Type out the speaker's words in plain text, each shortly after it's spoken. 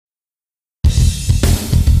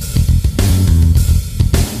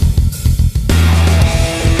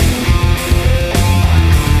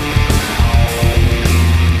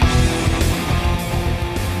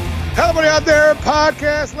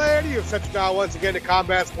Podcast land, you have set you down once again to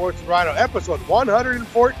Combat Sports and Rhino, episode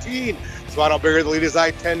 114. It's about how bigger the lead as I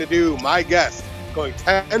tend to do. My guest, going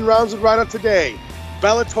 10 rounds with Rhino today,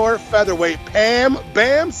 Bellator featherweight Pam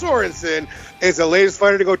Bam Sorensen is the latest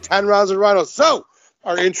fighter to go 10 rounds with Rhino. So,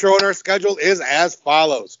 our intro and our schedule is as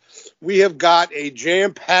follows. We have got a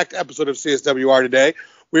jam-packed episode of CSWR today.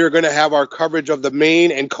 We are going to have our coverage of the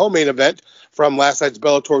main and co-main event from last night's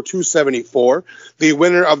Bellator 274, the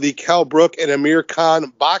winner of the Kell Brook and Amir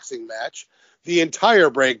Khan boxing match, the entire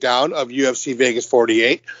breakdown of UFC Vegas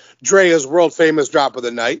 48, Drea's world-famous drop of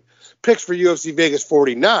the night, picks for UFC Vegas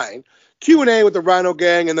 49, Q&A with the Rhino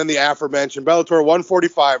Gang, and then the aforementioned Bellator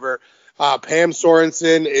 145er. Pam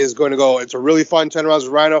Sorensen is going to go. It's a really fun 10 rounds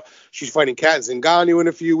with Rhino. She's fighting Kat Zingano in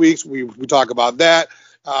a few weeks. We talk about that.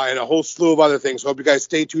 And a whole slew of other things. So hope you guys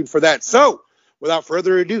stay tuned for that. So, without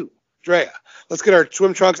further ado, Drea, let's get our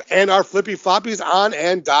swim trunks and our flippy floppies on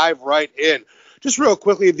and dive right in. Just real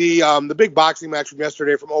quickly, the big boxing match from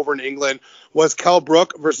yesterday from over in England was Kell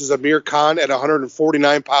Brook versus Amir Khan at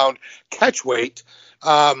 149-pound catch weight.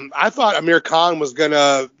 I thought Amir Khan was going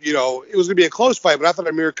to, it was going to be a close fight, but I thought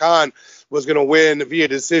Amir Khan was going to win via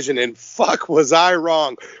decision, and fuck was I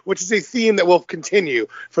wrong, which is a theme that will continue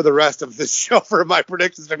for the rest of this show for my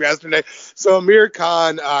predictions from yesterday. So Amir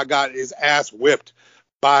Khan got his ass whipped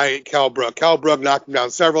by Kell Brook. Kell Brook knocked him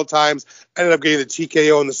down several times, ended up getting the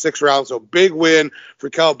TKO in the 6th round, so big win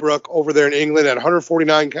for Kell Brook over there in England at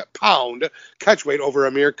 149-pound catchweight over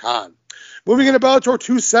Amir Khan. Moving into Bellator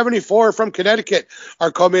 274 from Connecticut,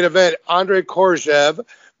 our co-main event, Andre Korzev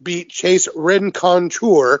beat Chase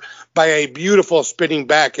Rencontour by a beautiful spinning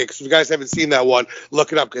back kick. So if you guys haven't seen that one,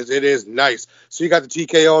 look it up because it is nice. So you got the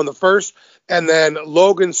TKO in the first, and then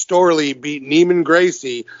Logan Storley beat Neiman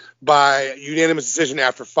Gracie by unanimous decision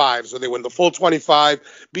after 5. So they win the full 25,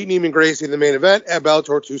 beat Neiman Gracie in the main event at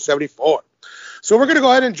Bellator 274. So we're going to go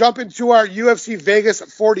ahead and jump into our UFC Vegas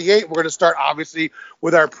 48. We're going to start, obviously,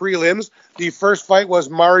 with our prelims. The first fight was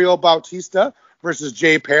Mario Bautista versus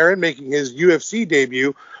Jay Perrin, making his UFC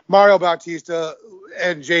debut. Mario Bautista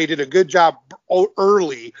and Jay did a good job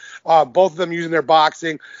early, both of them using their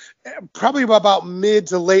boxing. Probably about mid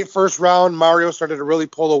to late first round, Mario started to really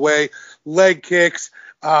pull away, leg kicks.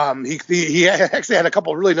 He actually had a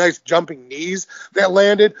couple of really nice jumping knees that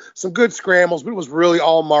landed, some good scrambles, but it was really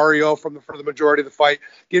all Mario for the majority of the fight,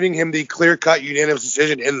 giving him the clear-cut unanimous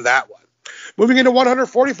decision in that one. Moving into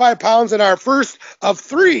 145 pounds and our first of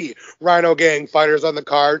 3 Rhino Gang fighters on the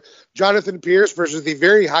card, Jonathan Pierce versus the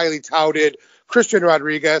very highly touted Christian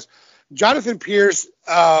Rodriguez. Jonathan Pierce,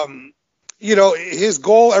 his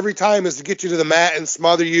goal every time is to get you to the mat and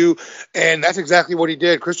smother you, and that's exactly what he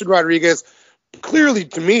did. Christian Rodriguez clearly,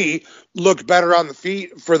 to me, looked better on the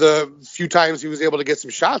feet for the few times he was able to get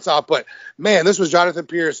some shots off, but man, this was Jonathan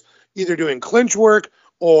Pierce either doing clinch work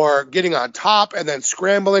or getting on top and then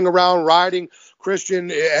scrambling around, riding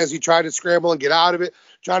Christian as he tried to scramble and get out of it.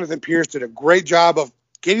 Jonathan Pierce did a great job of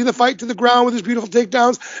getting the fight to the ground with his beautiful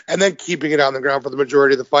takedowns and then keeping it on the ground for the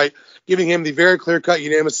majority of the fight, giving him the very clear-cut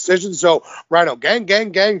unanimous decision. So, Rhino gang,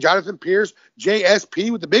 Jonathan Pierce,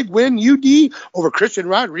 JSP with the big win, UD over Christian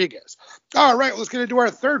Rodriguez. All right, let's get into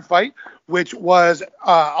our third fight, which was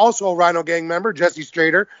also a Rhino Gang member, Jesse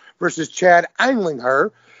Strader versus Chad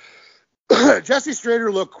Anglinger. Jesse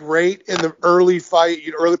Strader looked great in the early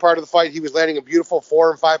part of the fight. He was landing a beautiful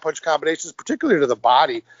 4 and 5 punch combinations, particularly to the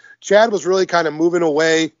body. Chad was really kind of moving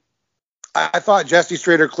away. I thought Jesse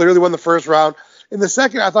Strader clearly won the first round. In the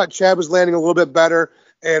second, I thought Chad was landing a little bit better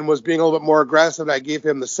and was being a little bit more aggressive, and I gave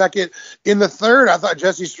him the second. In the third, I thought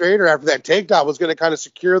Jesse Strader, after that takedown, was going to kind of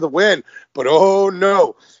secure the win. But, oh,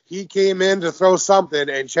 no. He came in to throw something,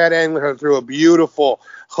 and Chad Anglinger threw a beautiful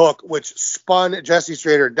hook, which spun Jesse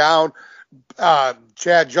Strader down.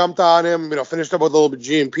 Chad jumped on him, finished up with a little bit of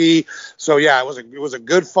GMP. So, yeah, it was a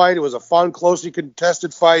good fight. It was a fun, closely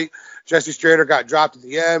contested fight. Jesse Strader got dropped at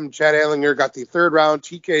the end. Chad Anglinger got the 3rd round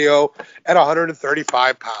TKO at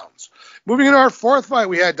 135 pounds. Moving into our 4th fight,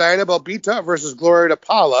 we had Diana Belbita versus Gloria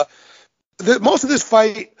DePaula. Most of this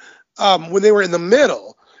fight, when they were in the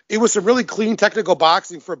middle, it was some really clean technical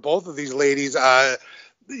boxing for both of these ladies.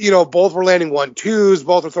 Both were landing 1-2s.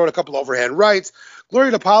 Both were throwing a couple overhand rights.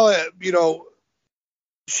 Gloria DePaula,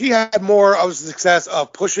 she had more of success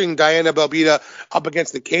of pushing Diana Belbita up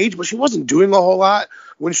against the cage, but she wasn't doing a whole lot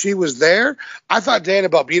when she was there. I thought Diana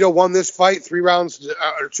Belbita won this fight 3 rounds,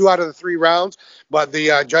 or 2 out of the 3 rounds, but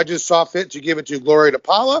the judges saw fit to give it to Gloria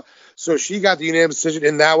DePaula, so she got the unanimous decision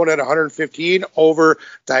in that one at 115 over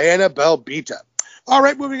Diana Belbita. All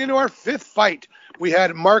right, moving into our 5th fight, we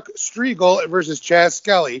had Mark Striegel versus Chaz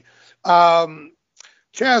Skelly.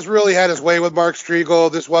 Chaz really had his way with Mark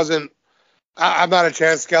Striegel. This wasn't I'm not a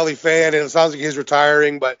Chad Skelly fan, and it sounds like he's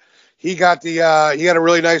retiring, but he got a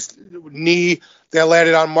really nice knee that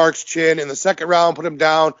landed on Mark's chin in the second round, put him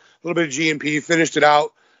down, a little bit of GMP, finished it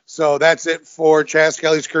out. So that's it for Chad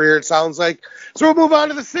Skelly's career, it sounds like. So we'll move on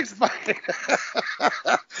to the sixth fight,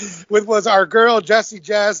 which was our girl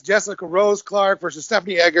Jessica Rose Clark versus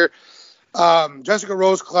Stephanie Egger. Jessica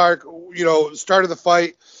Rose Clark, started the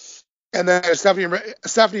fight, and then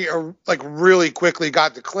Stephanie like really quickly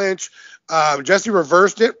got the clinch. Jesse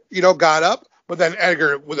reversed it, got up, but then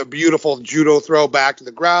Egger with a beautiful judo throw back to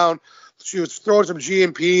the ground. She was throwing some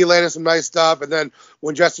GMP, landing some nice stuff, and then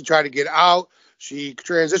when Jesse tried to get out, she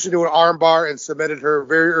transitioned to an armbar and submitted her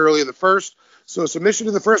very early in the first. So submission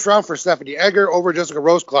in the first round for Stephanie Egger over Jessica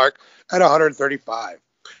Rose Clark at 135.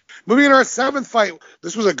 Moving into our seventh fight,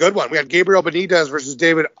 this was a good one. We had Gabriel Benitez versus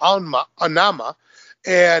David Onama.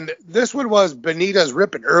 And this one was Benitez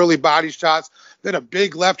ripping early body shots. Then a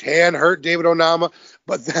big left hand hurt David Onama.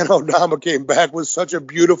 But then Onama came back with such a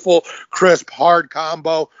beautiful, crisp, hard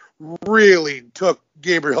combo. Really took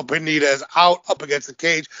Gabriel Benitez out up against the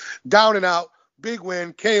cage. Down and out. Big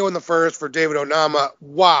win. KO in the first for David Onama.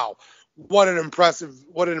 Wow. What an impressive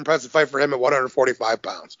fight for him at 145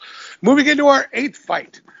 pounds. Moving into our eighth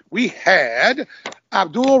fight, we had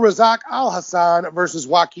Abdul Razak Al-Hassan versus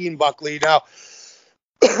Joaquin Buckley. Now,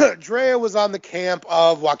 Drea was on the camp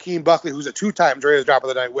of Joaquin Buckley, who's a two-time Drea's Drop of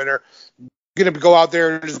the Night winner. Going to go out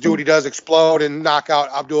there and just do what he does, explode and knock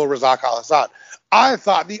out Abdul Razak Al-Hassan. I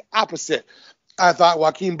thought the opposite. I thought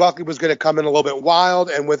Joaquin Buckley was going to come in a little bit wild,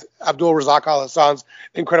 and with Abdul Razak Al-Hassan's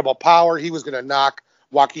incredible power, he was going to knock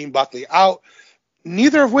Joaquin Buckley out.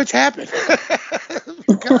 Neither of which happened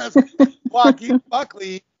because Joaquin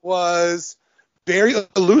Buckley was very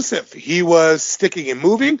elusive. He was sticking and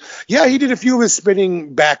moving. Yeah, he did a few of his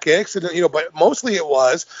spinning back kicks, and but mostly it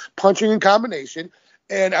was punching in combination.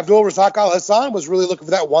 And Abdul Razak Al-Hassan was really looking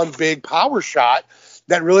for that one big power shot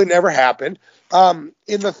that really never happened. In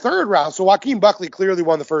the third round, so Joaquin Buckley clearly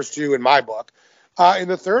won the first two in my book. In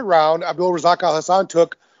the third round, Abdul Razak Al-Hassan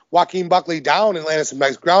took Joaquin Buckley down and landed some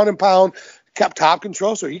nice ground and pound, kept top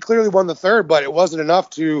control. So he clearly won the third, but it wasn't enough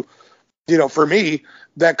to, for me,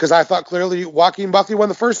 because I thought clearly Joaquin Buckley won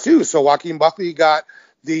the first two. So Joaquin Buckley got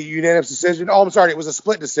the unanimous decision. Oh, I'm sorry, it was a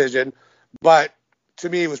split decision, but to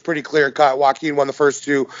me it was pretty clear cut. Joaquin won the first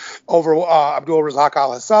two over Abdul Razak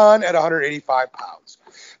Al-Hassan at 185 pounds.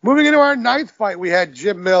 Moving into our ninth fight, we had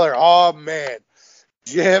Jim Miller. Oh, man.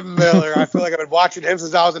 Jim Miller. I feel like I've been watching him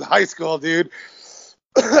since I was in high school, dude.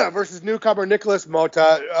 Versus newcomer Nicholas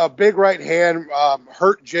Mota. A big right hand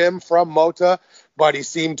hurt Jim from Mota, but he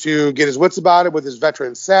seemed to get his wits about it with his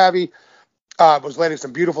veteran savvy. Was landing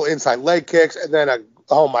some beautiful inside leg kicks, and then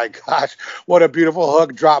oh my gosh, what a beautiful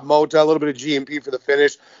hook. Drop Mota, a little bit of GMP for the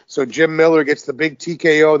finish. So Jim Miller gets the big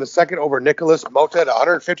TKO in the second over Nicholas Mota at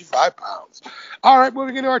 155 pounds. All right,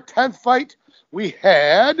 moving into our 10th fight, we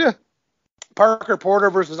had Parker Porter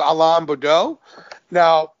versus Alain Baudot.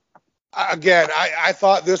 Now, again, I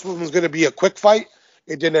thought this one was going to be a quick fight.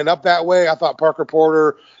 It didn't end up that way. I thought Parker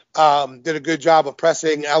Porter did a good job of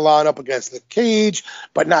pressing Alain up against the cage,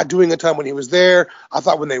 but not doing a ton when he was there. I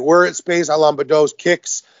thought when they were at space, Alain Baudot's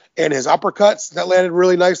kicks and his uppercuts that landed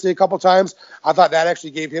really nicely a couple times, I thought that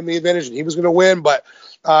actually gave him the advantage and he was going to win, but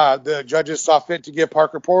the judges saw fit to give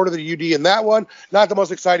Parker Porter the UD in that one. Not the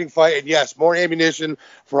most exciting fight, and yes, more ammunition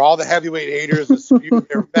for all the heavyweight haters to spew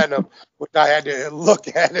their venom, which I had to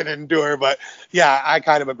look at and endure, but yeah, I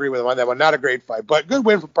kind of agree with him on that one. Not a great fight, but good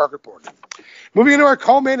win for Parker Porter. Moving into our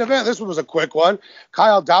co-main event, this one was a quick one.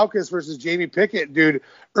 Kyle Daukaus versus Jamie Pickett. Dude,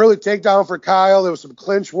 early takedown for Kyle. There was some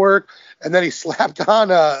clinch work, and then he slapped on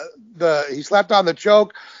the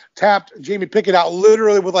choke, tapped Jamie Pickett out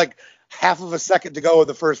literally with like half of a second to go in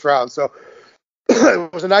the first round. So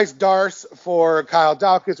it was a nice darce for Kyle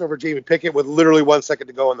Daukaus over Jamie Pickett with literally 1 second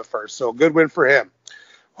to go in the first. So good win for him.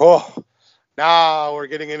 Oh, now we're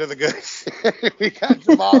getting into the good shit. We got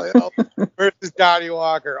Jamal Hill versus Johnny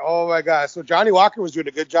Walker. Oh, my gosh. So Johnny Walker was doing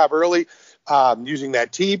a good job early using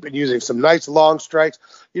that teep and using some nice long strikes.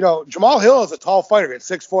 Jamal Hill is a tall fighter at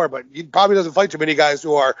 6'4", but he probably doesn't fight too many guys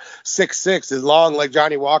who are 6'6", as long like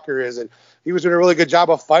Johnny Walker is. And he was doing a really good job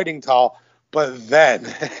of fighting tall. But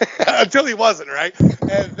then, until he wasn't, right?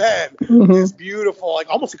 And then this beautiful, like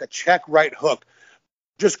almost like a check right hook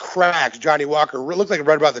just cracks Johnny Walker. It looked like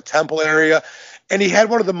right about the temple area. And he had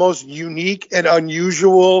one of the most unique and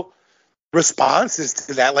unusual responses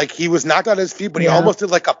to that. Like he was knocked on his feet, but he almost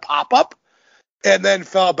did like a pop-up and then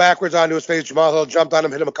fell backwards onto his face. Jamal Hill jumped on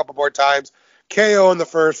him, hit him a couple more times. KO in the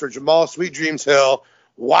first for Jamal Sweet Dreams Hill.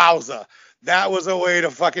 Wowza. That was a way to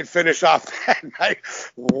fucking finish off that night.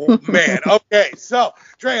 Oh, man. Okay, so,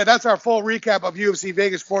 Drea, that's our full recap of UFC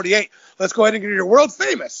Vegas 48. Let's go ahead and get your world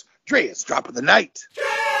famous Drea's Drop of the Night.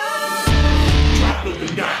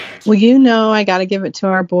 Well, I got to give it to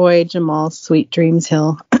our boy Jamal Sweet Dreams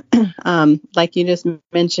Hill. Like you just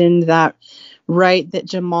mentioned, that right that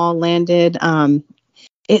Jamal landed,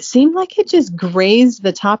 it seemed like it just grazed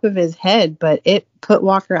the top of his head, but it put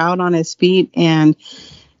Walker out on his feet, and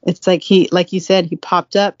it's like you said, he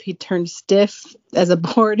popped up, he turned stiff as a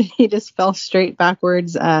board, and he just fell straight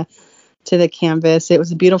backwards to the canvas. It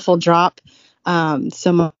was a beautiful drop.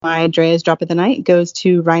 So my Drea's Drop of the Night goes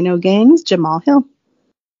to Rhino Gang's Jamal Hill.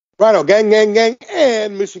 Rhino Gang,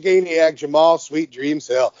 and Michiganiac Jamal Sweet Dreams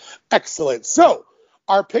Hill. Excellent. So,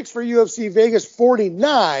 our picks for UFC Vegas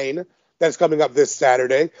 49, that's coming up this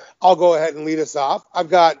Saturday. I'll go ahead and lead us off. I've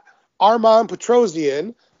got Arman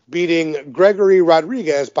Petrosyan beating Gregory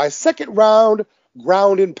Rodriguez by second round,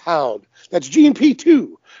 ground and pound. That's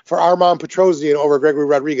GMP2 for Arman Petrosyan over Gregory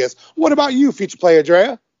Rodriguez. What about you, feature player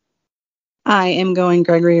Drea? I am going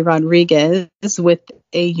Gregory Rodriguez with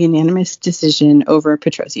a unanimous decision over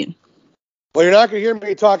Petrosyan. Well, you're not going to hear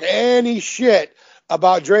me talk any shit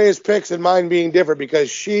about Drea's picks and mine being different because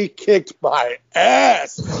she kicked my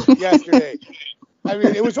ass yesterday. I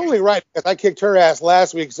mean, it was only right because I kicked her ass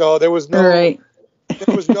last week, so there was no... Right.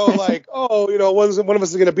 There was no like, oh, one of us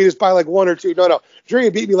is going to beat us by like 1 or 2. No. Drea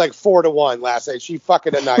beat me like 4-1 last night. She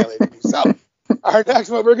fucking annihilated me. So our next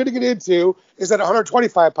one we're going to get into is at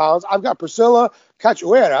 125 pounds. I've got Priscilla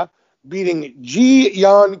Cachoeira beating Ji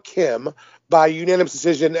Yeon Kim by unanimous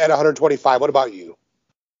decision at 125. What about you?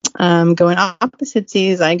 Going opposite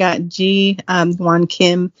seas, I got Ji Yeon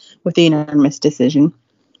Kim with a unanimous decision.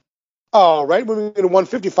 All right, moving into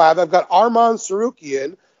 155, I've got Arman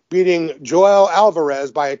Tsarukyan beating Joel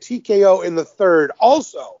Alvarez by a TKO in the third,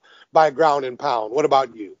 also by ground and pound. What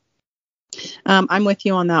about you? I'm with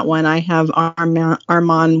you on that one. I have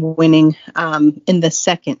Arman winning in the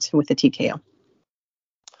second with a TKO.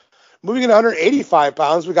 Moving in 185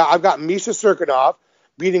 pounds, I've got Misha Cirkunov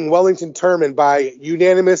beating Wellington Turman by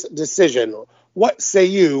unanimous decision. What say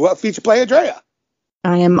you? What feature player, Drea?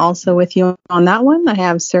 I am also with you on that one. I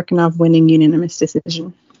have Cirkunov winning unanimous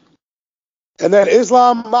decision. And then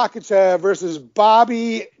Islam Makhachev versus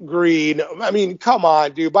Bobby Green. I mean, come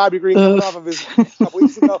on, dude. Bobby Green coming off of his a couple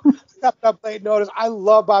weeks ago. Stepped up late notice. I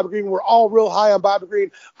love Bobby Green. We're all real high on Bobby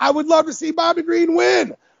Green. I would love to see Bobby Green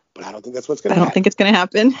win, but I don't think that's what's going to happen. I don't think it's going to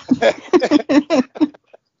happen.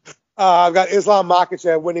 I've got Islam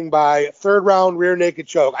Makhachev winning by third round rear naked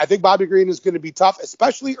choke. I think Bobby Green is going to be tough,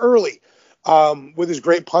 especially early, with his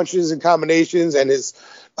great punches and combinations and his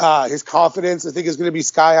confidence. I think is going to be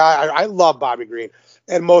sky high. I love Bobby Green,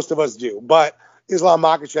 and most of us do. But Islam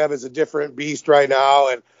Makhachev is a different beast right now.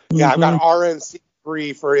 And, I've got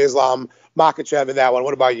RNC3 for Islam Makhachev in that one.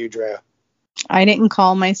 What about you, Drea? I didn't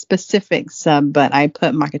call my specific sub, but I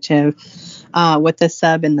put Makhachev with the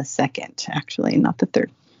sub in the second, actually, not the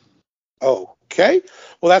third. Okay.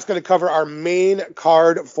 Well, that's going to cover our main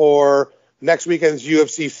card for next weekend's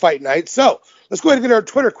UFC Fight Night. So let's go ahead and get our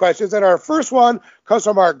Twitter questions. And our first one comes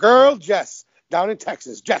from our girl, Jess, down in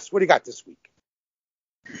Texas. Jess, what do you got this week?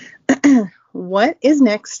 What is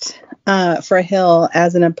next for Hill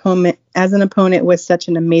as an opponent with such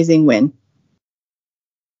an amazing win?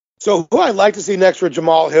 So who I'd like to see next for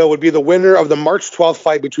Jamal Hill would be the winner of the March 12th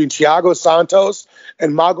fight between Thiago Santos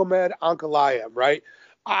and Magomed Ankalaev, right?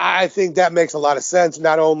 I think that makes a lot of sense,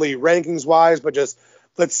 not only rankings-wise, but just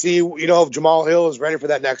let's see, if Jamal Hill is ready for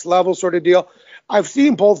that next level sort of deal. I've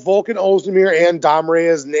seen both Volkan Ozdemir and Dom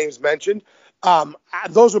Reyes names mentioned.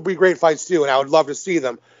 Those would be great fights too, and I would love to see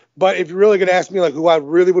them. But if you're really going to ask me like who I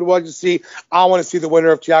really would want to see, I want to see the winner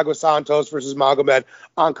of Thiago Santos versus Magomed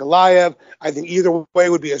Ankalaev. I think either way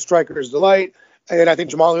would be a striker's delight. And I think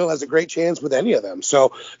Jamal Hill has a great chance with any of them.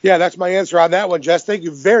 So, that's my answer on that one, Jess. Thank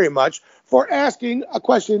you very much for asking a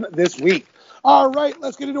question this week. All right,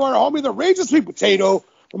 let's get into our homie, the Raging Sweet Potato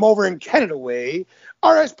from over in Canada Way.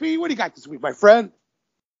 RSP, what do you got this week, my friend?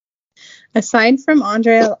 Aside from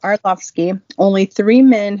Andrei Arlovsky, only 3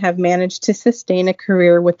 men have managed to sustain a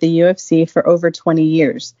career with the UFC for over 20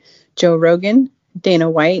 years. Joe Rogan, Dana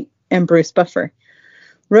White, and Bruce Buffer.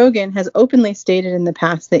 Rogan has openly stated in the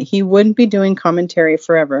past that he wouldn't be doing commentary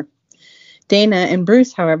forever. Dana and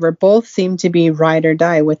Bruce, however, both seem to be ride or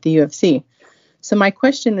die with the UFC. So my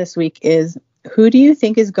question this week is, who do you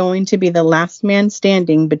think is going to be the last man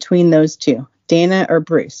standing between those two, Dana or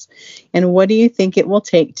Bruce? And what do you think it will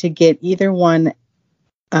take to get either one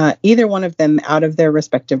of them out of their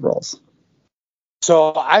respective roles?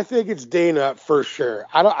 So I think it's Dana for sure.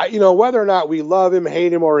 Whether or not we love him,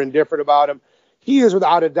 hate him, or indifferent about him, he is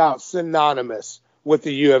without a doubt synonymous with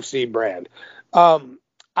the UFC brand.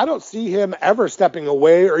 I don't see him ever stepping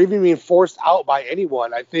away or even being forced out by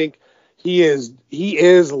anyone. I think he is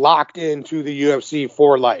locked into the UFC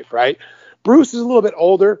for life, right? Bruce is a little bit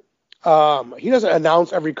older. He doesn't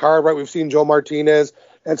announce every card, right? We've seen Joe Martinez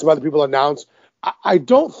and some other people announce. I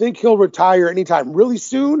don't think he'll retire anytime really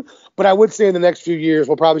soon, but I would say in the next few years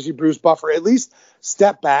we'll probably see Bruce Buffer at least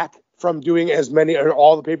step back from doing as many or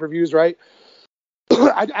all the pay-per-views, right?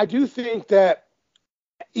 I do think that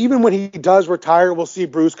even when he does retire, we'll see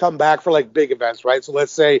Bruce come back for like big events, right? So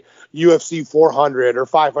let's say UFC 400 or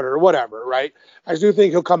 500 or whatever, right? I do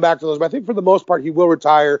think he'll come back to those, but I think for the most part he will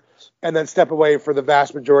retire and then step away for the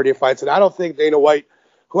vast majority of fights. And I don't think Dana White,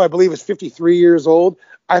 who I believe is 53 years old,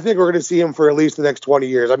 I think we're going to see him for at least the next 20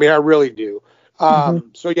 years. I mean, I really do.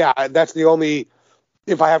 So yeah, that's the only,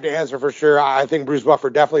 if I have to answer for sure, I think Bruce Buffer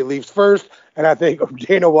definitely leaves first. And I think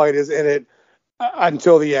Dana White is in it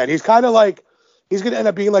until the end. He's kind of like, he's going to end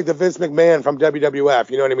up being like the Vince McMahon from WWF,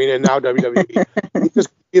 you know what I mean? And now WWE. He's just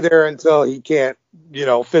be there until he can't,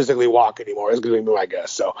 physically walk anymore. It's going to be my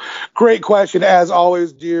guess. So great question. As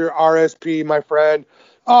always, dear RSP, my friend.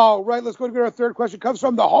 All right, let's go to our third question. Comes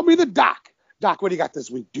from the homie, the Doc. Doc, what do you got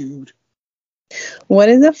this week, dude? What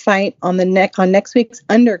is a fight on next week's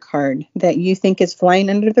undercard that you think is flying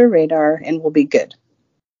under the radar and will be good?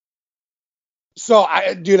 So,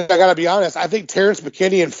 I got to be honest. I think Terrence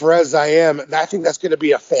McKinney and Fares Ziam, I think that's going to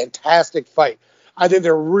be a fantastic fight. I think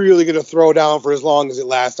they're really going to throw down for as long as it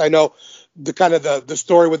lasts. I know the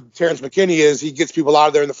story with Terrence McKinney is he gets people out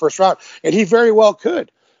of there in the first round, and he very well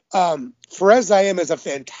could. Fares Ziam is a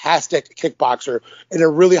fantastic kickboxer and a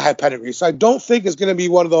really high pedigree. So I don't think it's going to be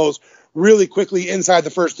one of those really quickly inside the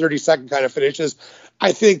first 30-second kind of finishes.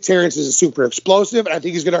 I think Terrence is super explosive, and I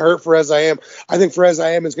think he's going to hurt Fares Ziam. I think Fares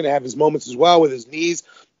Ziam is going to have his moments as well with his knees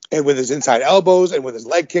and with his inside elbows and with his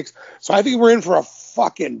leg kicks. So I think we're in for a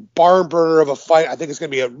fucking barn burner of a fight. I think it's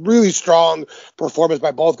going to be a really strong performance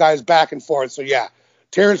by both guys back and forth. So yeah,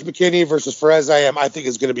 Terrence McKinney versus Fares Ziam, I think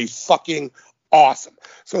is going to be fucking awesome.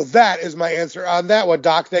 So that is my answer on that one,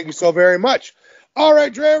 Doc. Thank you so very much. All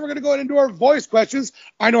right, Dre, we're going to go into our voice questions.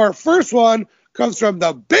 I know our first one comes from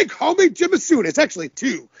the big homie, Jim Asuna. It's actually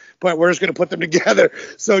two, but we're just going to put them together.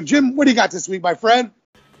 So, Jim, what do you got this week, my friend?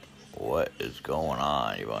 What is going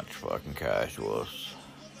on, you bunch of fucking casuals?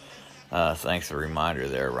 Thanks for the reminder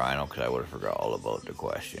there, Rhino, because I would have forgot all about the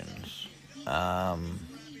questions. The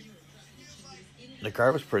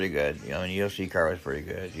card was pretty good. UFC card was pretty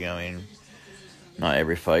good. Not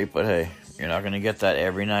every fight, but hey, you're not going to get that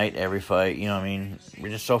every night, every fight. We're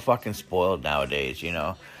just so fucking spoiled nowadays,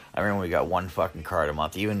 I remember we got one fucking card a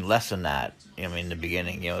month, even less than that. In the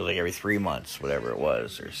beginning, like every 3 months, whatever it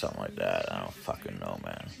was, or something like that. I don't fucking know,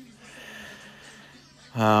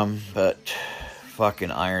 man. But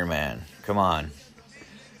fucking Iron Man, come on.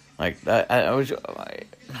 Like that,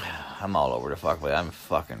 I'm all over the fuck with it. I'm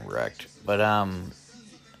fucking wrecked. But I'm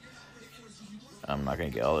not gonna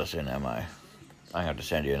get all this in, am I? I have to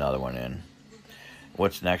send you another one in.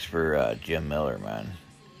 What's next for Jim Miller, man?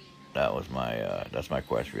 That's my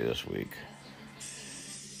question for you this week.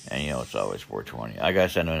 And it's always 420. I gotta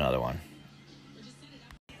send him another one.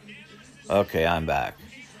 Okay, I'm back.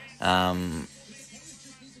 Do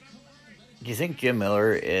you think Jim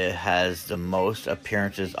Miller has the most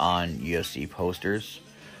appearances on UFC posters?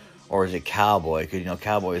 Or is it Cowboy? Because,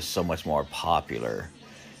 Cowboy is so much more popular.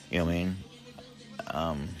 You know what I mean?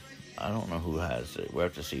 I don't know who has it. We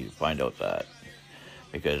have to find out that.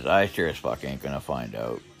 Because I sure as fuck ain't gonna find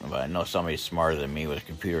out. But I know somebody smarter than me with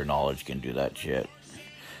computer knowledge can do that shit.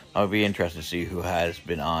 I would be interested to see who has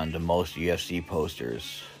been on the most UFC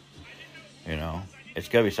posters. It's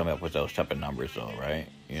gotta be somebody up with those type of numbers though, right?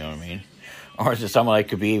 You know what I mean? Or is it someone like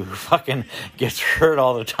Khabib who fucking gets hurt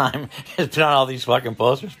all the time, has been on all these fucking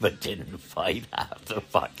posters, but didn't fight half the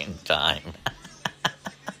fucking time?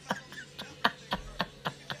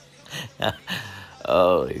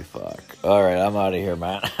 Holy fuck. Alright, I'm out of here,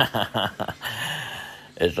 man.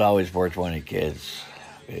 It's always 420, kids.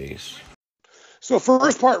 Peace. So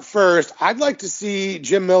first part first, I'd like to see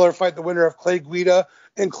Jim Miller fight the winner of Clay Guida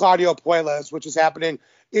and Claudio Puelles, which is happening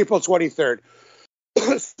April 23rd.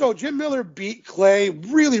 So Jim Miller beat Clay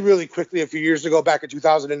really, really quickly a few years ago, back in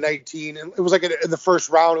 2019. And it was like in the first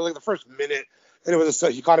round, it was like the first minute,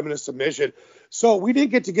 and he caught him in a submission. So we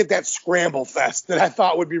didn't get to get that scramble fest that I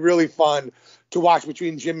thought would be really fun to watch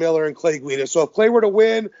between Jim Miller and Clay Guida. So if Clay were to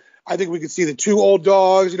win, I think we could see the two old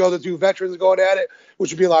dogs, the two veterans going at it,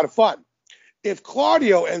 which would be a lot of fun. if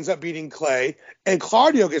Claudio ends up beating Clay and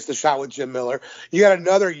Claudio gets the shot with Jim Miller, you got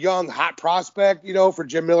another young, hot prospect, for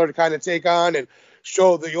Jim Miller to kind of take on and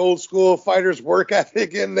show the old school fighters work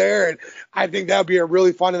ethic in there. And I think that would be a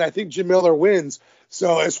really fun, and I think Jim Miller wins.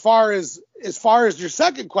 So as far as your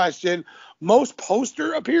second question, most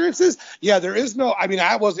poster appearances, there is no,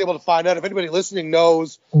 I wasn't able to find out. If anybody listening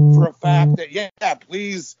knows for a fact that,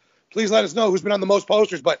 please let us know who's been on the most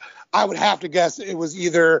posters. But I would have to guess it was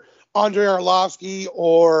either Andrei Arlovsky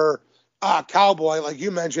or Cowboy, like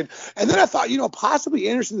you mentioned. And then I thought, possibly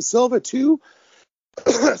Anderson Silva too.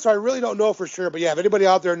 So I really don't know for sure. But if anybody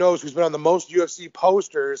out there knows who's been on the most UFC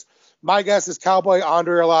posters, my guess is Cowboy,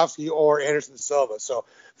 Andrei Arlovsky, or Anderson Silva. So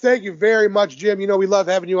thank you very much, Jim. We love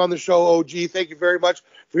having you on the show, OG. Thank you very much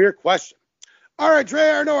for your question. All right, Dre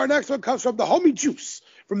Arno, our next one comes from the homie Juice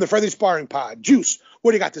from the Friendly Sparring Pod. Juice,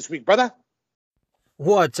 what do you got this week, brother?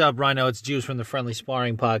 What's up, Rhino? It's Juice from the Friendly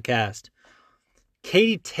Sparring Podcast.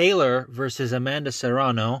 Katie Taylor versus Amanda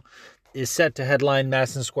Serrano is set to headline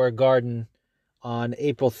Madison Square Garden on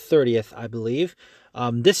April 30th, I believe.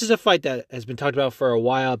 This is a fight that has been talked about for a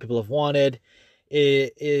while. People have wanted.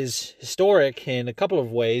 It is historic in a couple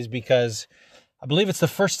of ways because I believe it's the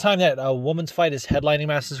first time that a woman's fight is headlining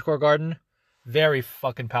Madison Square Garden. Very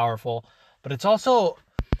fucking powerful. But it's also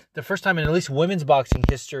the first time in at least women's boxing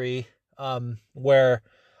history where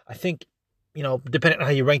I think, depending on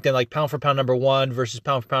how you rank them, like pound for pound number 1 versus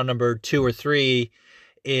pound for pound number 2 or 3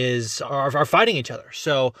 are fighting each other.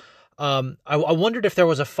 So I wondered if there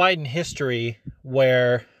was a fight in history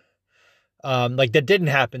where that didn't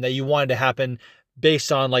happen, that you wanted to happen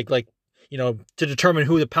based on to determine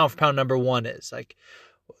who the pound for pound number 1 is. Like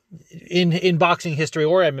in boxing history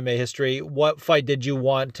or MMA history, what fight did you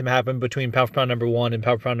want to happen between pound for pound number 1 and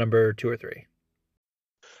pound for pound number 2 or 3?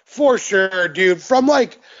 For sure, dude. From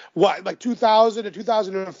 2000 to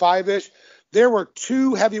 2005-ish, there were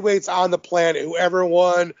 2 heavyweights on the planet who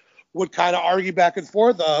everyone would kind of argue back and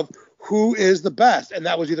forth of who is the best. And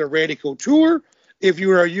that was either Randy Couture, if you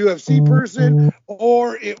were a UFC person,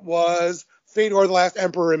 or it was Fedor the Last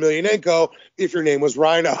Emperor Emelianenko, if your name was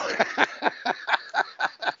Rhino.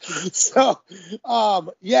 So,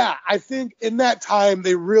 I think in that time,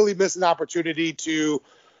 they really missed an opportunity to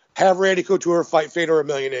have Randy Couture fight Fedor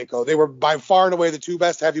Emelianenko. They were by far and away the 2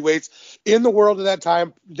 best heavyweights in the world at that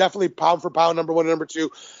time. Definitely pound for pound, number 1 and number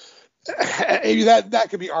 2. That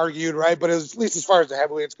could be argued, right? But at least as far as the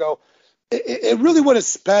heavyweights go, it really would have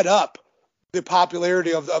sped up the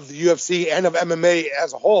popularity of the UFC and of MMA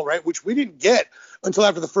as a whole, right? Which we didn't get until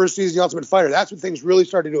after the first season of The Ultimate Fighter. That's when things really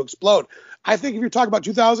started to explode. I think if you're talking about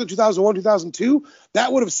 2000, 2001, 2002,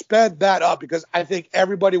 that would have sped that up because I think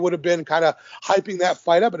everybody would have been kind of hyping that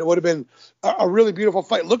fight up, and it would have been a really beautiful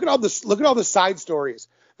fight. Look at all the side stories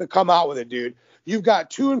that come out with it, dude. You've got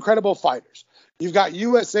 2 incredible fighters. You've got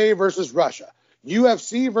USA versus Russia,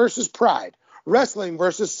 UFC versus Pride, wrestling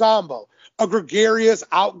versus Sambo, a gregarious,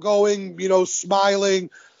 outgoing, smiling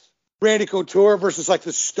Randy Couture versus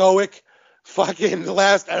the stoic fucking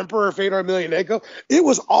Last Emperor Fedor Emelianenko. It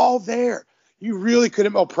was all there. You really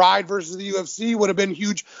couldn't. Pride versus the UFC would have been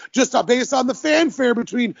huge just based on the fanfare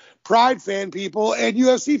between Pride fan people and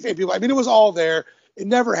UFC fan people. It was all there. It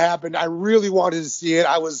never happened. I really wanted to see it.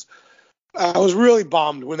 I was really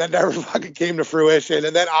bummed when that never fucking came to fruition.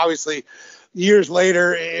 And then obviously years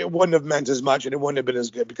later, it wouldn't have meant as much and it wouldn't have been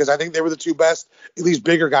as good because I think they were the 2 best, at least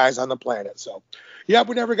bigger guys on the planet. So,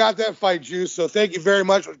 we never got that fight, Juice. So thank you very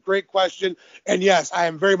much. Great question. And yes, I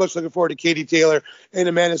am very much looking forward to Katie Taylor and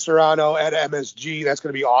Amanda Serrano at MSG. That's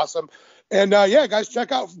going to be awesome. And guys,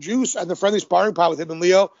 check out Juice and the Friendly Sparring Pod with him and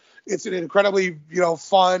Leo. It's an incredibly,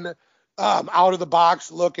 fun, out of the box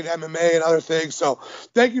look at MMA and other things. So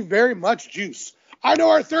thank you very much, Juice. I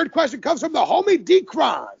know our third question comes from the homie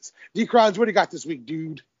D-Crons. D-Crons, what do you got this week,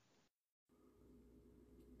 dude?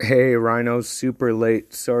 Hey, Rhino, super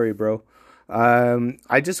late. Sorry, bro.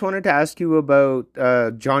 I just wanted to ask you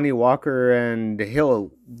about Johnny Walker and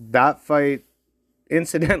Hill. That fight,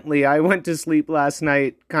 incidentally, I went to sleep last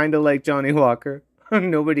night kind of like Johnny Walker.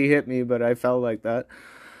 Nobody hit me, but I felt like that.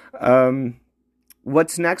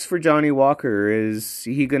 What's next for Johnny Walker? Is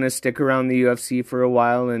he going to stick around the UFC for a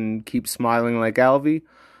while and keep smiling like Alvy?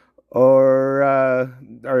 Or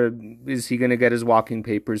is he going to get his walking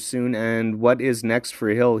papers soon? And what is next for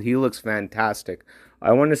Hill? He looks fantastic.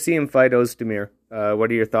 I want to see him fight Ozdemir. What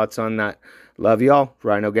are your thoughts on that? Love y'all.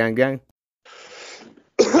 Rhino Gang Gang.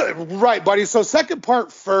 Right, buddy. So second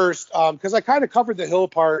part first, because I kind of covered the Hill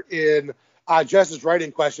part in Jess's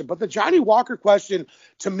writing question, but the Johnny Walker question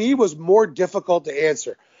to me was more difficult to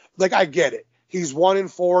answer. I get it. He's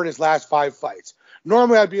 1-4 in his last 5 fights.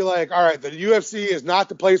 Normally I'd be like, all right, the UFC is not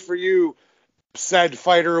the place for you said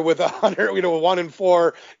fighter with 100,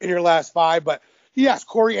 1-4 in your last 5. But yes,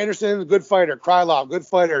 Corey Anderson, good fighter. Krylov, good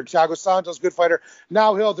fighter. Thiago Santos, good fighter.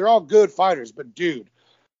 Now Hill, they're all good fighters. But dude,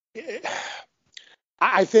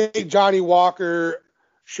 I think Johnny Walker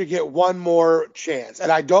should get one more chance.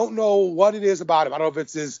 And I don't know what it is about him. I don't know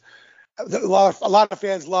if it's a lot of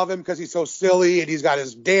fans love him because he's so silly and he's got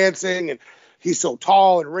his dancing and he's so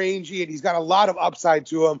tall and rangy and he's got a lot of upside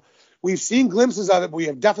to him. We've seen glimpses of it, but we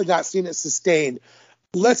have definitely not seen it sustained.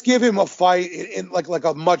 Let's give him a fight in like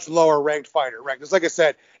a much lower ranked fighter, right? Because like I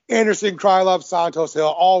said, Anderson, Krylov, Santos, Hill,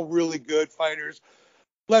 all really good fighters.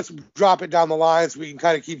 Let's drop it down the line so we can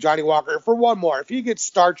kind of keep Johnny Walker for one more. If he gets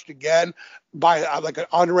starched again by like an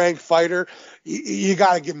unranked fighter, you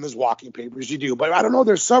got to give him his walking papers. You do. But I don't know.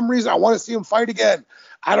 There's some reason I want to see him fight again.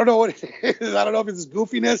 I don't know what it is. I don't know if it's his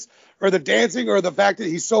goofiness or the dancing or the fact that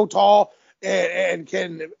he's so tall and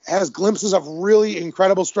has glimpses of really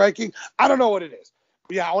incredible striking. I don't know what it is.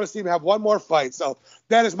 But yeah, I want to see him have one more fight. So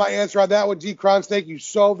that is my answer on that one. D. Crons, thank you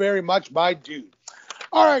so very much, my dude.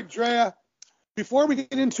 All right, Drea. Before we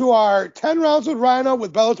get into our 10 rounds with Rhino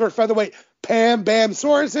with Bellator featherweight Pam Bam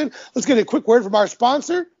Sorensen, let's get a quick word from our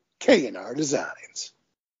sponsor, K&R Designs.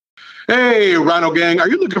 Hey, Rhino Gang, are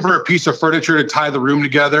you looking for a piece of furniture to tie the room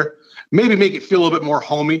together? Maybe make it feel a little bit more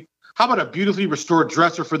homey? How about a beautifully restored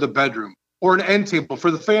dresser for the bedroom or an end table for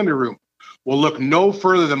the family room? Well, look no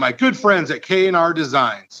further than my good friends at K&R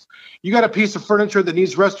Designs. You got a piece of furniture that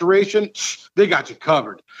needs restoration? They got you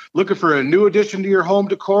covered. Looking for a new addition to your home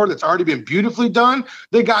decor that's already been beautifully done?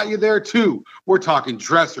 They got you there too. We're talking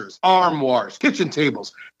dressers, armoires, kitchen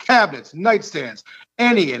tables, cabinets, nightstands,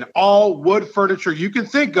 any and all wood furniture you can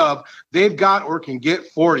think of, they've got or can get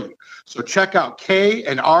for you. So check out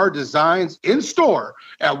K&R Designs in store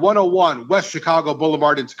at 101 West Chicago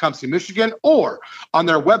Boulevard in Tecumseh, Michigan, or on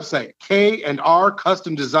their website,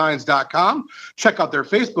 KandRCustomDesigns.com. Check out their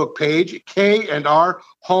Facebook page, K&R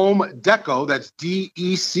Home Deco, that's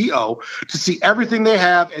DECO, to see everything they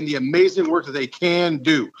have and the amazing work that they can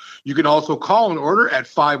do. You can also call an order at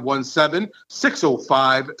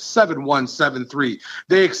 517-605-7173.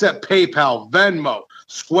 They accept PayPal, Venmo,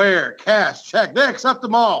 Square, cash, check. They accept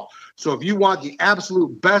them all. So if you want the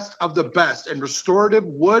absolute best of the best and restorative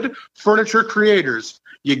wood furniture creators,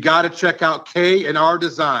 you got to check out K&R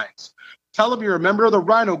Designs. Tell them you're a member of the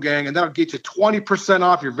Rhino Gang, and that'll get you 20%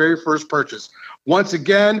 off your very first purchase. Once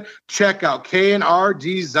again, check out K&R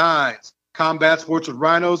Designs. Combat Sports with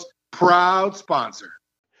Rhinos, proud sponsor.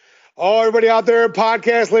 Oh, everybody out there in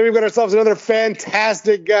podcast land, we've got ourselves another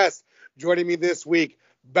fantastic guest joining me this week.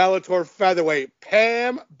 Bellator featherweight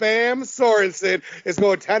Pam Bam Sorensen is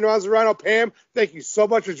going 10 rounds with Rhino. Pam, thank you so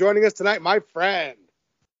much for joining us tonight, my friend.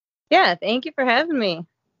 Yeah, thank you for having me.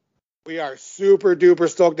 We are super duper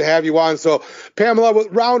stoked to have you on. So, Pamela, with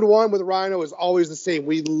round one with Rhino is always the same.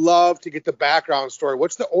 We love to get the background story.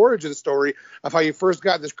 What's the origin story of how you first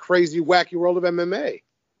got this crazy, wacky world of MMA?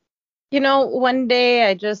 You know, one day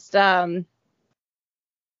I just,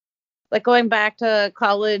 like going back to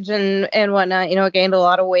college and whatnot, you know, I gained a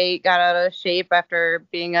lot of weight, got out of shape after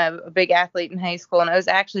being a big athlete in high school. And I was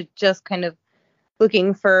actually just kind of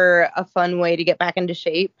looking for a fun way to get back into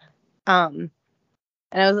shape.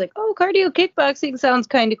 And I was like, oh, cardio kickboxing sounds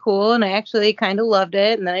kind of cool. And I actually kind of loved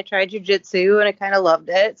it. And then I tried jiu-jitsu and I kind of loved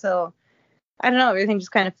it. So I don't know, everything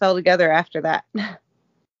just kind of fell together after that.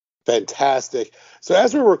 Fantastic. So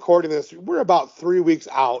as we're recording this, we're about 3 weeks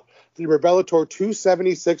out from your Bellator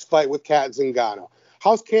 276 fight with Kat Zingano.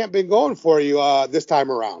 How's camp been going for you this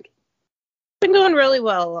time around? Been going really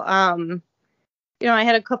well. You know, I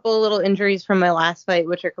had a couple of little injuries from my last fight,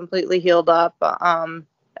 which are completely healed up,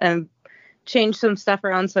 and changed some stuff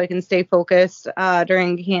around so I can stay focused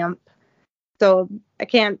during camp. So I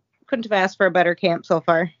couldn't have asked for a better camp so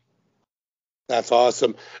far. That's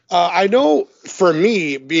awesome. I know for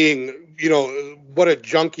me being, you know, what a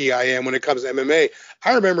junkie I am when it comes to MMA.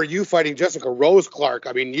 I remember you fighting Jessica Rose Clark,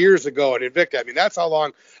 I mean, years ago at Invicta. I mean, that's how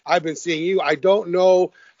long I've been seeing you. I don't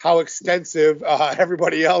know how extensive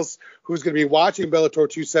everybody else who's going to be watching Bellator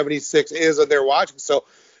 276 is and they're watching. So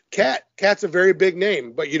Kat's a very big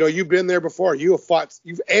name, but, you know, you've been there before. You have fought,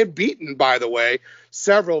 and beaten, by the way,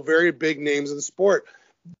 several very big names in the sport.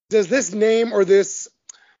 Does this name or this,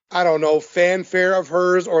 I don't know, fanfare of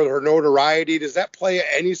hers or her notoriety, does that play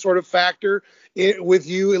any sort of factor with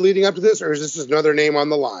you leading up to this, or is this just another name on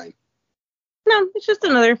the line? No, it's just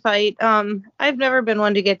another fight. I've never been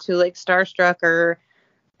one to get too like starstruck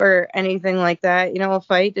or anything like that. You know, a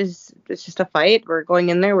fight it's just a fight. We're going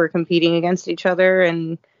in there, we're competing against each other,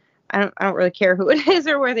 and I don't really care who it is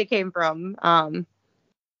or where they came from. So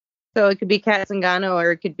it could be Kat Zingano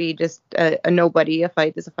or it could be just a nobody. A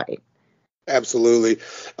fight is a fight. Absolutely.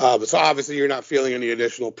 So obviously you're not feeling any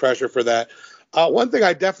additional pressure for that. One thing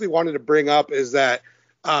I definitely wanted to bring up is that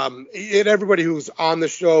and everybody who's on the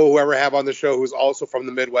show, whoever I have on the show, who's also from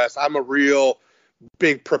the Midwest, I'm a real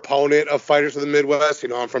big proponent of fighters of the Midwest. You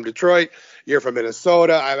know, I'm from Detroit. You're from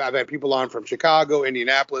Minnesota. I've had people on from Chicago,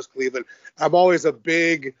 Indianapolis, Cleveland. I'm always a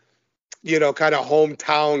big, you know, kind of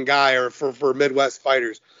hometown guy or for Midwest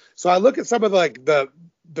fighters. So I look at some of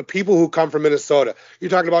the people who come from Minnesota.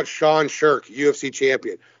 You're talking about Sean Shirk, UFC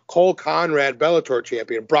champion. Cole Conrad, Bellator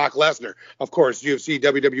champion. Brock Lesnar, of course, UFC,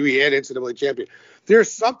 WWE, and NCAA champion.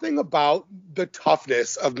 There's something about the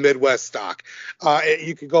toughness of Midwest stock.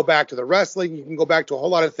 You can go back to the wrestling. You can go back to a whole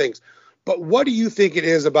lot of things. But what do you think it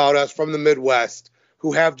is about us from the Midwest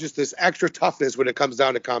who have just this extra toughness when it comes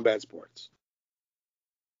down to combat sports?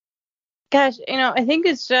 Gosh, you know, I think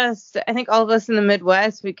all of us in the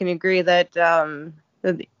Midwest, we can agree that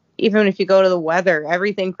even if you go to the weather,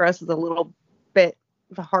 everything for us is a little bit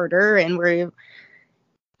harder. And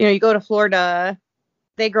you go to Florida,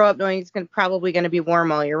 they grow up knowing it's probably going to be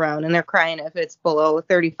warm all year round, and they're crying if it's below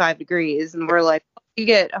 35 degrees. And we're like, you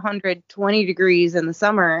get 120 degrees in the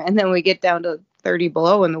summer, and then we get down to 30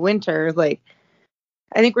 below in the winter. Like,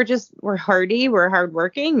 I think we're hardy, we're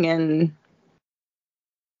hardworking, and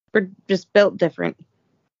we're just built different.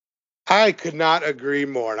 I could not agree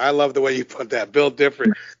more. And I love the way you put that, built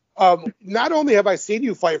different. Not only have I seen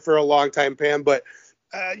you fight for a long time, Pam, but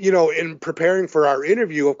in preparing for our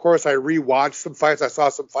interview, of course, I rewatched some fights. I saw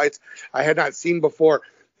some fights I had not seen before.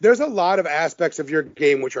 There's a lot of aspects of your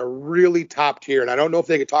game which are really top tier, and I don't know if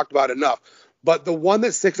they get talked about enough. But the one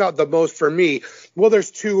that sticks out the most for me, well,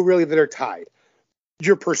 there's two really that are tied.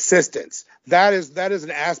 Your persistence. That is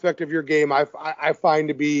an aspect of your game I find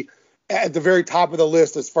to be at the very top of the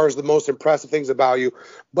list as far as the most impressive things about you.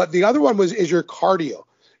 But the other one is your cardio.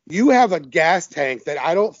 You have a gas tank that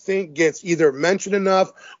I don't think gets either mentioned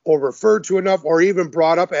enough or referred to enough or even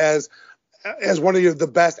brought up as one of the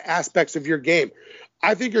best aspects of your game.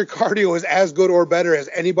 I think your cardio is as good or better as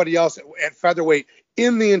anybody else at featherweight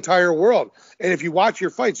in the entire world. And if you watch your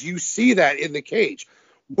fights, you see that in the cage.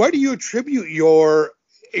 What do you attribute your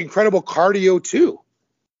incredible cardio to?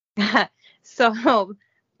 So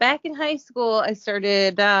back in high school, I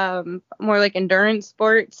started more like endurance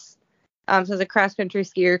sports. So I was a cross-country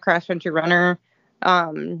skier, cross-country runner.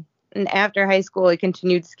 And after high school, I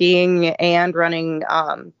continued skiing and running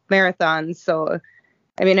marathons. So,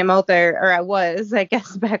 I mean, I'm out there, or I was, I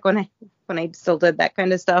guess, back when I still did that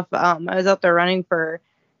kind of stuff. I was out there running for,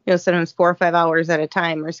 sometimes 4 or 5 hours at a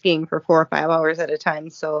time, or skiing for 4 or 5 hours at a time.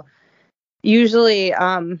 So usually,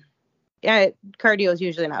 cardio is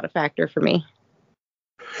usually not a factor for me.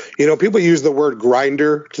 People use the word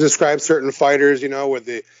grinder to describe certain fighters, with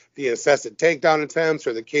the incessant takedown attempts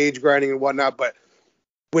or the cage grinding and whatnot. But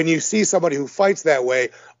when you see somebody who fights that way,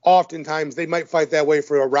 oftentimes they might fight that way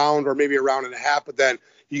for a round or maybe a round and a half. But then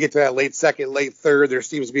you get to that late second, late third, there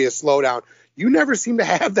seems to be a slowdown. You never seem to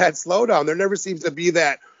have that slowdown. There never seems to be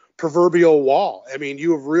that proverbial wall. I mean,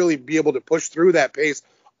 you have really be able to push through that pace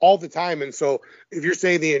all the time. And so if you're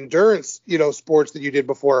saying the endurance, sports that you did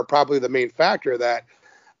before are probably the main factor of that,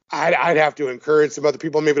 I'd have to encourage some other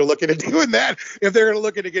people maybe to look into doing that if they're going to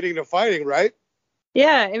look into getting into fighting, right?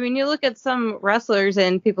 Yeah, I mean, you look at some wrestlers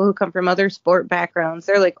and people who come from other sport backgrounds,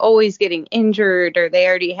 they're like always getting injured, or they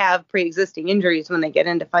already have pre-existing injuries when they get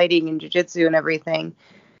into fighting and jiu-jitsu and everything.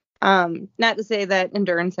 Not to say that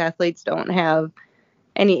endurance athletes don't have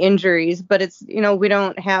any injuries, but it's, we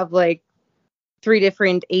don't have like 3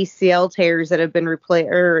 different ACL tears that have been replaced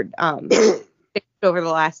or over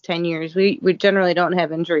the last 10 years. We generally don't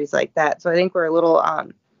have injuries like that. So I think we're a little,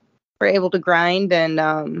 we're able to grind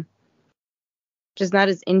and just not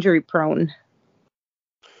as injury prone.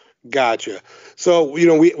 Gotcha. So,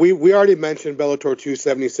 we already mentioned Bellator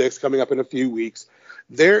 276 coming up in a few weeks.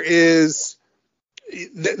 There's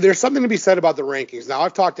something to be said about the rankings. Now,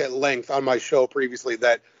 I've talked at length on my show previously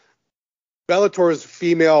that Bellator's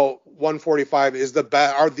female 145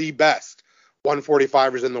 are the best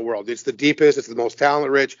 145ers in the world. It's the deepest. It's the most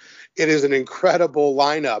talent rich. It is an incredible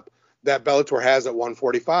lineup that Bellator has at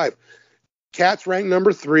 145. Kat's ranked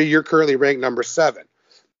number 3. You're currently ranked number 7.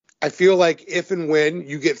 I feel like if and when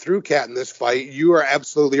you get through Kat in this fight, your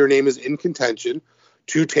name is in contention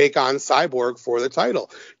to take on Cyborg for the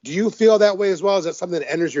title. Do you feel that way as well? Is that something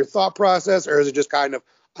that enters your thought process, or is it just kind of,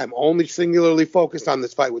 I'm only singularly focused on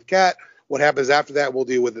this fight with Kat? What happens after that, we'll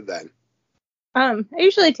deal with it then. I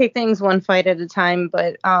usually take things one fight at a time,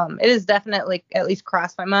 but it has definitely at least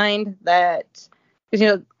crossed my mind that,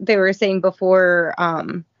 because, they were saying before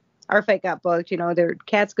our fight got booked,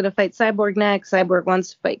 Kat's going to fight Cyborg next. Cyborg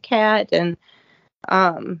wants to fight Kat. And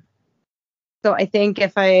So I think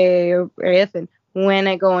if and when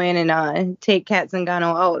I go in and take Kat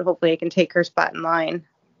Zingano out, hopefully I can take her spot in line.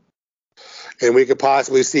 And we could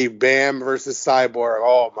possibly see Bam versus Cyborg.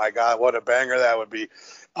 Oh my God, what a banger that would be.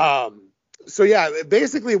 So yeah,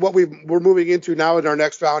 basically what we're moving into now in our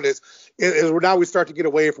next round is now we start to get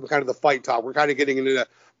away from kind of the fight talk. We're kind of getting into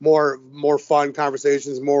more fun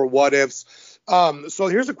conversations, more what ifs. So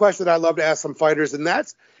here's a question that I love to ask some fighters, and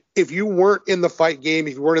that's if you weren't in the fight game,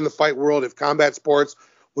 if you weren't in the fight world, if combat sports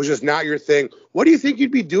was just not your thing, what do you think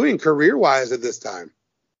you'd be doing career-wise at this time?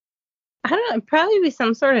 I don't know, probably be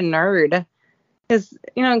some sort of nerd. Because,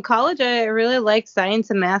 in college, I really liked science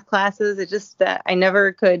and math classes. It just, I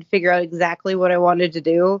never could figure out exactly what I wanted to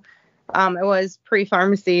do. I was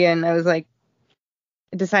pre-pharmacy, and I was like,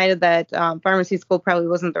 decided that pharmacy school probably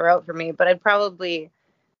wasn't the route for me, but I'd probably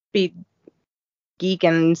be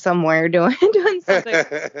geeking somewhere doing something.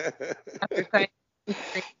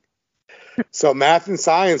 So math and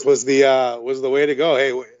science was the way to go.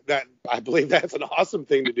 Hey, I believe that's an awesome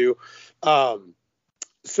thing to do.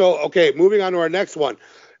 So, okay, moving on to our next one.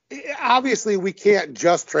 Obviously, we can't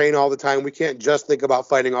just train all the time. We can't just think about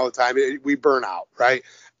fighting all the time. We burn out, right?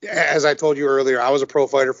 As I told you earlier, I was a pro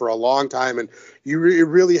fighter for a long time, and it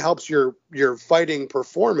really helps your fighting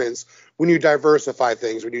performance when you diversify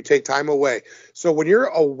things, when you take time away. So when you're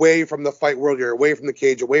away from the fight world, you're away from the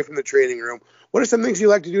cage, away from the training room, what are some things you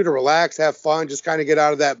like to do to relax, have fun, just kind of get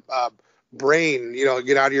out of that brain,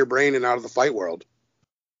 get out of your brain and out of the fight world?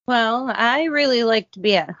 Well, I really like to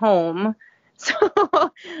be at home, so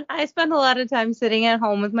I spend a lot of time sitting at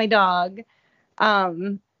home with my dog.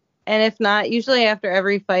 And if not, usually after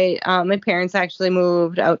every fight, my parents actually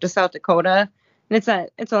moved out to South Dakota,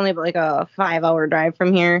 and it's only like a 5-hour drive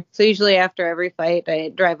from here. So usually after every fight, I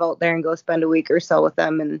drive out there and go spend a week or so with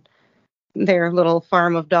them and their little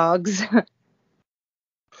farm of dogs.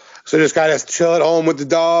 So just kind of chill at home with the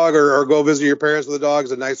dog, or go visit your parents with the dog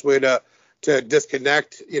is a nice way to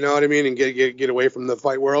disconnect, you know what I mean, and get away from the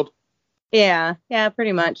fight world. Yeah,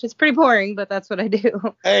 pretty much. It's pretty boring, but that's what I do.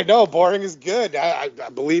 Hey, no, boring is good. I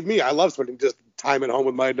believe me, I love spending just time at home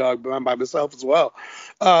with my dog, but I'm by myself as well.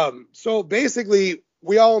 So basically,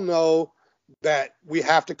 we all know that we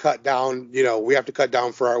have to cut down. We have to cut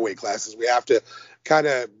down for our weight classes. We have to kind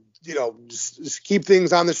of just keep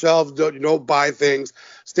things on the shelf. Don't buy things.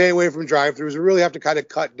 Stay away from drive-thrus. We really have to kind of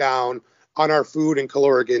cut down on our food and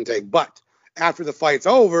caloric intake, but after the fight's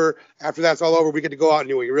over, after that's all over, we get to go out and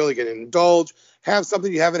you really get to indulge, have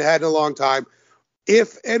something you haven't had in a long time.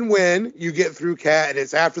 If and when you get through, Kat, and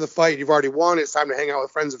it's after the fight, you've already won, it's time to hang out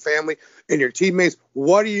with friends and family and your teammates,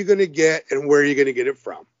 what are you going to get and where are you going to get it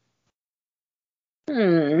from?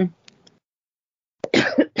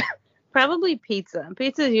 Probably pizza.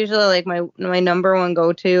 Pizza is usually like my number one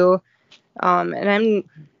go-to. And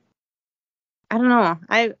I don't know.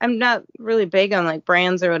 I'm not really big on like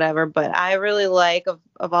brands or whatever, but I really like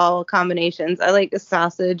of all combinations. I like a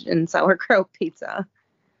sausage and sauerkraut pizza.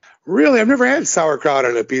 Really? I've never had sauerkraut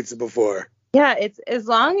on a pizza before. Yeah, it's as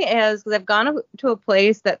long as, because I've gone to a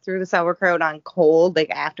place that threw the sauerkraut on cold,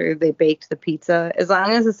 like after they baked the pizza. As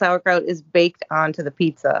long as the sauerkraut is baked onto the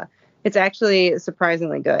pizza, it's actually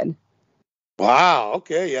surprisingly good. Wow.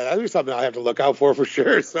 Okay. Yeah, that'd be something I have to look out for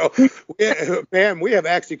sure. So, Pam, we have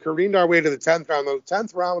actually careened our way to the 10th round. The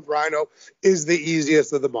 10th round with Rhino is the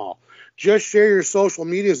easiest of them all. Just share your social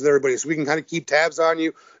medias with everybody so we can kind of keep tabs on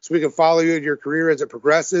you, so we can follow you in your career as it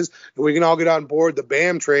progresses, and we can all get on board the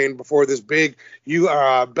BAM train before this big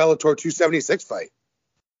Bellator 276 fight.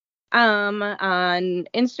 On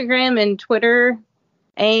Instagram and Twitter,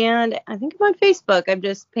 and I think I'm on Facebook. I'm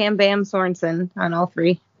just Pam Bam Sorensen on all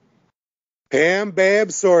three. Pam Bam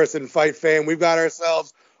Sorensen, fight fan. We've got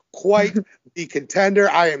ourselves quite the contender.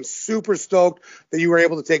 I am super stoked that you were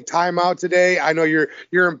able to take time out today. I know you're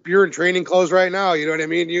in training clothes right now. You know what I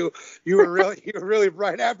mean? You were really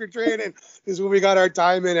right after training is when we got our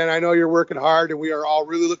time in, and I know you're working hard, and we are all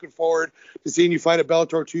really looking forward to seeing you fight at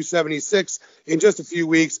Bellator 276 in just a few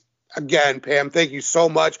weeks. Again, Pam, thank you so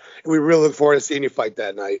much, and we really look forward to seeing you fight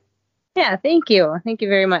that night. Yeah, thank you. Thank you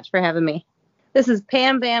very much for having me. This is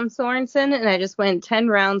Pam Bam Sorensen, and I just went 10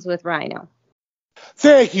 rounds with Rhino.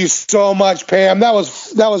 Thank you so much, Pam. That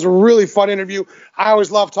was a really fun interview. I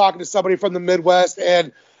always love talking to somebody from the Midwest,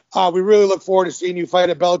 and we really look forward to seeing you fight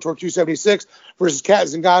at Bellator 276 versus Kat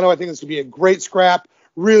Zingano. I think this could be a great scrap.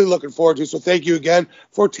 Really looking forward to it. So thank you again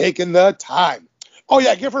for taking the time. Oh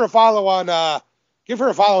yeah, give her a follow on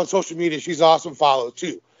social media. She's awesome follow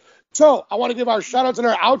too. So I want to give our shout outs and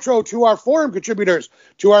our outro to our forum contributors,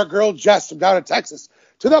 to our girl Jess from down in Texas,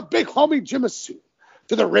 to the big homie Jim Asu,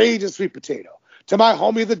 to the Rage and Sweet Potato, to my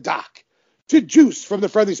homie the Doc, to Juice from the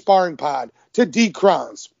Friendly Sparring Pod, to D.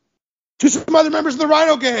 Crowns, to some other members of the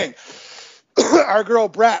Rhino Gang. Our girl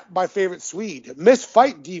Brat, my favorite Swede, Miss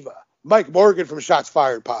Fight Diva, Mike Morgan from Shots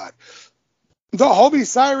Fired Pod, the homie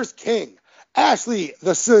Cyrus King, Ashley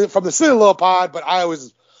from the Silly Little Pod, but I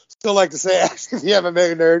always still like to say Ashley the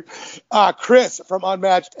MMA nerd, Chris from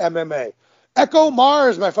Unmatched MMA, Echo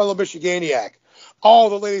Mars, my fellow Michiganiac, all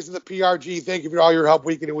the ladies of the PRG, thank you for all your help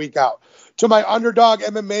week in and week out. To my Underdog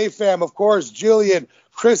MMA fam, of course, Jillian,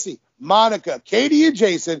 Chrissy, Monica, Katie, and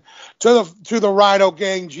Jason. To the Rhino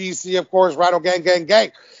Gang GC, of course, Rhino Gang, Gang,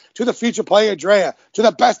 Gang. To the feature player, Drea. To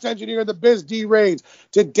the best engineer in the biz, D. Reigns.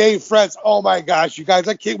 To Dave Fretz. Oh, my gosh, you guys,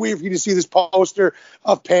 I can't wait for you to see this poster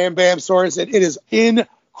of Pam Bam Sorensen. It is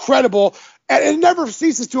incredible. And it never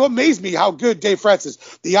ceases to amaze me how good Dave Fretz is.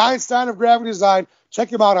 The Einstein of Gravity Design.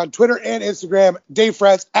 Check him out on Twitter and Instagram, Dave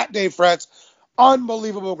Fretz, at Dave Fretz.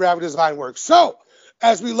 Unbelievable graphic design work. So,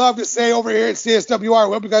 as we love to say over here at CSWR,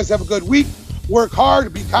 we hope you guys have a good week. Work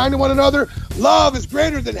hard, be kind to one another. Love is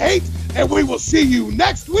greater than hate, and we will see you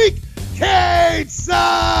next week. Cage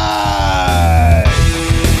Side!